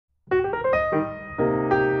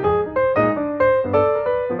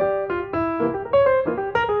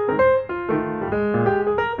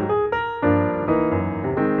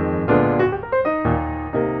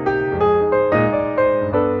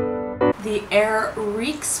air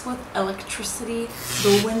reeks with electricity,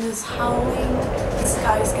 the wind is howling, the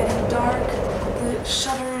sky is getting dark, the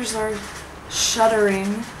shutters are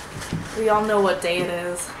shuddering. We all know what day it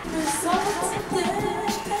is.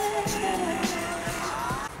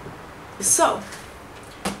 So,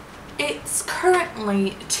 it's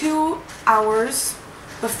currently 2 hours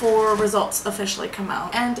before results officially come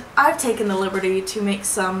out, and I've taken the liberty to make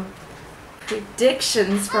some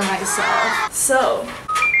predictions for myself. So,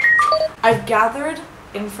 I've gathered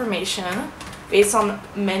information based on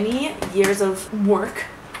many years of work,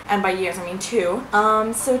 and by years I mean 2.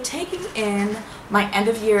 So taking in my end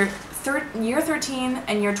of year 13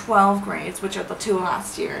 and year 12 grades, which are the 2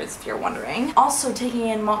 last years, if you're wondering. Also taking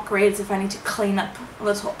in mock grades if I need to clean up a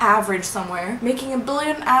little average somewhere. Making a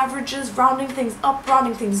billion averages, rounding things up,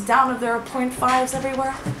 rounding things down if there are 0.5s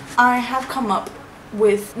everywhere. I have come up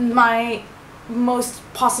with my most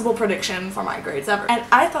possible prediction for my grades ever. And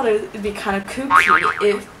I thought it would be kind of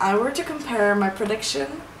kooky if I were to compare my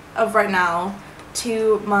prediction of right now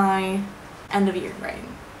to my end of year grade.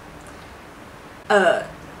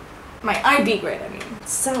 My IB grade, I mean.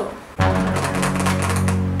 So,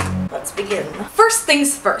 let's begin. First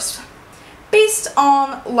things first. Based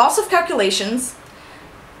on lots of calculations,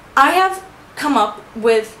 I have come up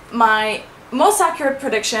with my most accurate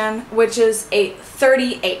prediction, which is a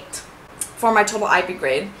 38 for my total IB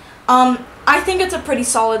grade. I think it's a pretty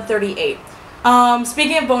solid 38.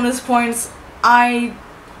 Speaking of bonus points, I'm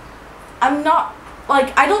not,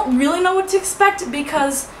 like, I don't really know what to expect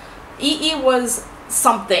because EE was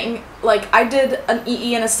something. Like, I did an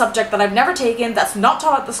EE in a subject that I've never taken, that's not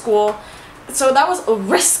taught at the school, so that was a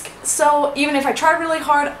risk. So even if I tried really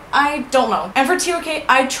hard, I don't know. And for TOK,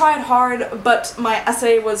 I tried hard, but my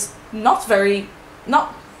essay was not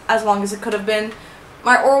as long as it could have been.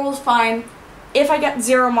 My oral was fine. If I get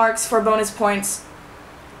 0 marks for bonus points,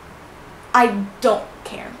 I don't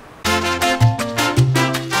care.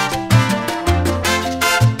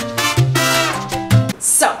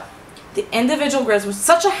 So, the individual grades was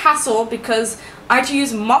such a hassle because I had to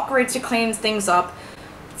use mock grades to clean things up.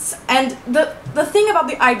 And the thing about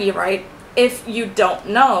the IB, right, if you don't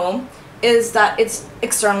know, is that it's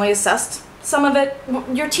externally assessed. Some of it,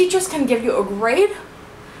 your teachers can give you a grade,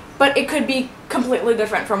 but it could be completely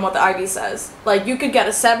different from what the IB says. Like, you could get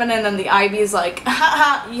a 7 and then the IB is like,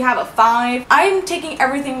 haha, you have a 5. I'm taking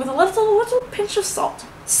everything with a little pinch of salt.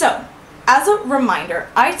 So, as a reminder,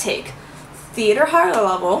 I take theater higher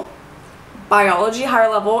level, biology higher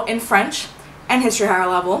level in French, and history higher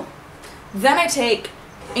level. Then I take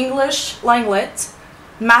English, Lang Lit,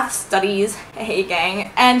 math studies, hey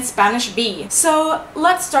gang, and Spanish B. So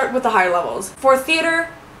let's start with the higher levels. For theater,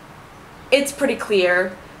 it's pretty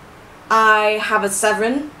clear. I have a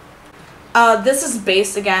 7. This is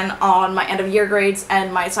based again on my end of year grades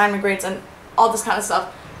and my assignment grades and all this kind of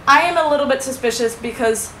stuff. I am a little bit suspicious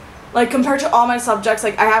because, like, compared to all my subjects,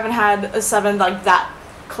 like, I haven't had a 7 like that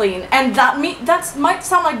clean, and that might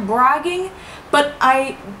sound like bragging, but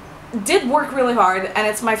I did work really hard and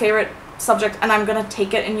it's my favorite subject and I'm gonna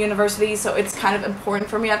take it in university, so it's kind of important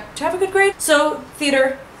for me to have a good grade. So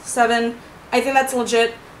theater 7, I think that's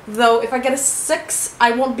legit, though if I get a 6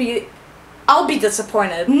 I'll be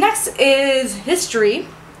disappointed. Next is history,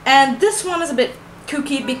 and this one is a bit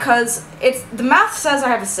kooky because the math says I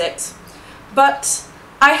have a 6, but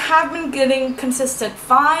I have been getting consistent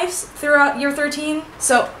 5s throughout year 13,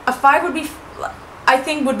 so a 5 would be, I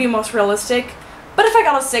think, would be most realistic. But if I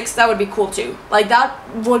got a 6, that would be cool too. Like, that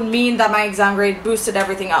would mean that my exam grade boosted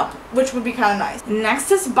everything up, which would be kind of nice.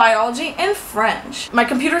 Next is biology and French. My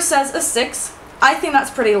computer says a 6. I think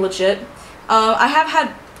that's pretty legit. I have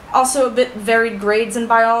had also a bit varied grades in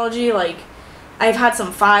biology, like, I've had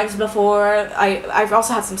some 5s before, I've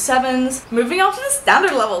also had some 7s. Moving on to the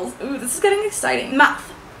standard levels. Ooh, this is getting exciting. Math.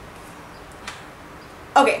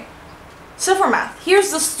 Okay, so for math,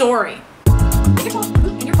 here's the story. In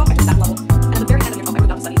your 12 I took standard level, and at the very end of your 12 I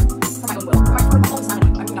moved on to studies. For my own will. For my whole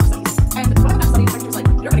sanity, I moved on to studies. And when I moved on to studies, my teacher was like,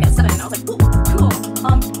 you're gonna get a 7, and I was like, ooh, cool.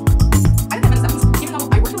 I didn't get many 7s, even though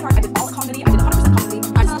I worked really hard, I did all the comedy, I did 100% comedy,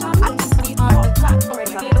 I didn't study math.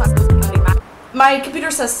 My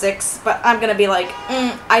computer says 6, but I'm gonna be like,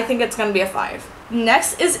 I think it's gonna be a 5.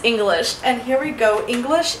 Next is English, and here we go.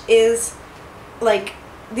 English is, like,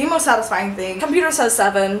 the most satisfying thing. Computer says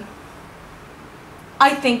 7.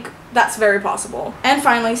 I think that's very possible. And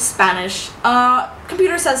finally, Spanish.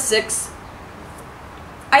 Computer says 6.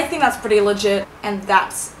 I think that's pretty legit. And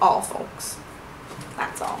that's all, folks.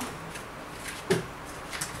 That's all.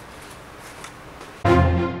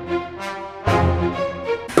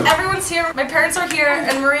 Everyone's here. My parents are here.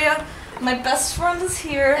 And Maria, My best friend is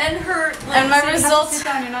here. And her. And my results. Sit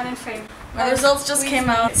down. You're not in frame. My results just came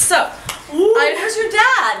out. So, where's your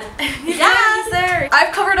dad? He's there.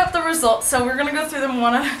 I've covered up the results, so we're gonna go through them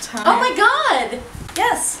one at a time. Oh my god!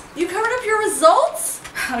 Yes. You covered up your results?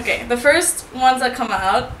 Okay, the first ones that come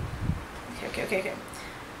out. Okay.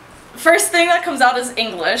 First thing that comes out is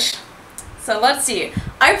English. So let's see.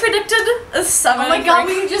 I predicted a 7. Oh my god,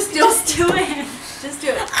 will you just do it? Just do it. Just do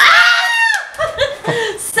it.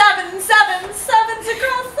 Sevens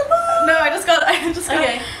across the board. No, I just got.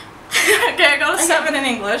 Okay. Okay, I got a 7 in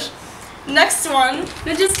English. Next one.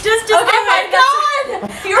 No, just. Okay, oh my god!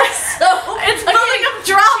 You're so. It's building up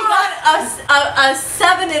drama. She got a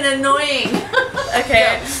 7 in annoying.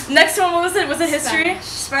 Okay. Next one. What was it? Was it history?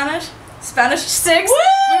 Spanish. Spanish 6. Woo!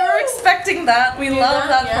 We were expecting that. We love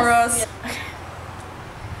that yes, for us. yes. Okay.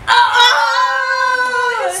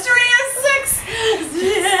 Oh! History is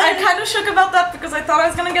 6. I'm kind of shook about that because I thought I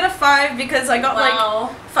was gonna get a 5 because I got like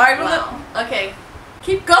 5 of it. Okay.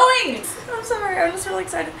 Keep going. I'm sorry. I'm just really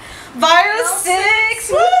excited. Bio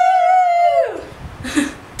 6. Woo!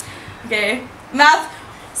 Okay. Math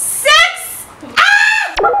 6.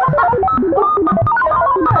 Ah!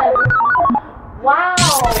 Wow.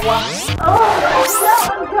 Oh, that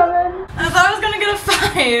one coming. I thought I was gonna get a 5.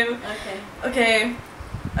 Okay. Okay.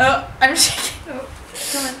 Oh, I'm shaking. Oh.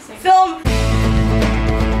 Come on, sing. Film.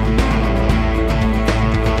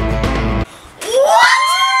 What?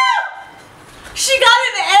 She got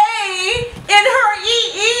an A in her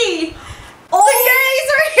EE. Oh, the gays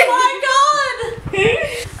are here. Oh my god.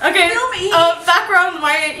 Okay. Film E. Background.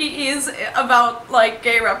 My EE is about like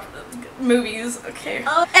gay rep movies. Okay.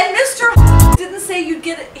 And Mr. didn't say you'd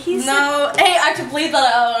get it. He No. Hey, I have to bleed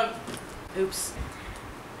that out. Oops.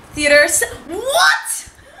 Theater. What?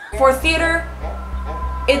 For theater,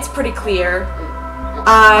 it's pretty clear.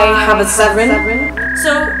 I have a 7.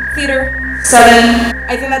 So theater 7.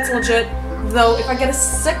 I think that's legit. Though if I get a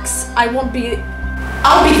 6, I'll be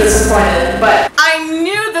disappointed. But I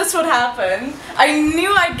knew this would happen. I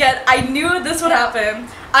knew this would happen.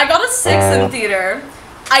 I got a 6 in theater.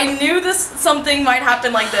 I knew something might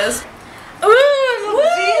happen like this. Ooh,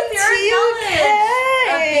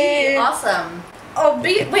 A B. Awesome. Oh,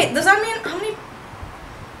 B. Wait, does that mean how many?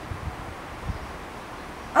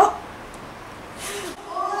 Oh.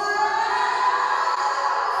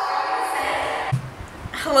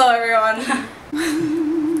 Hello, everyone.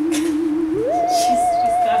 she's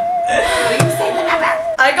done.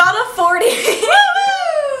 I got a 40.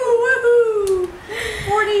 Woohoo!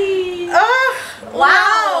 40.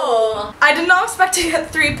 Wow. I did not expect to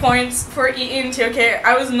get 3 points for EE and TOK.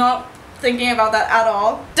 I was not thinking about that at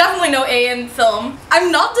all. Definitely no A in film.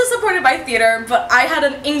 I'm not disappointed by theater, but I had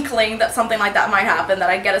an inkling that something like that might happen, that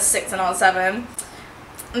I'd get a 6 and not a 7.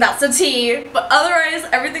 And that's a T. But otherwise,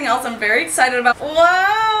 everything else I'm very excited about.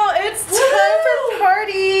 Wow, it's time for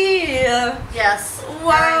party. Yes.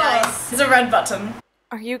 Wow. Very nice. There's a red button.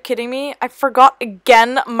 Are you kidding me? I forgot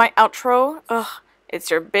again my outro. Ugh. It's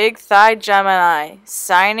your big thigh Gemini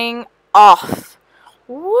signing off.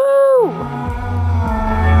 Woo!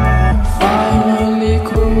 Finally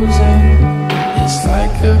cruising, it's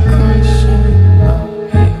like a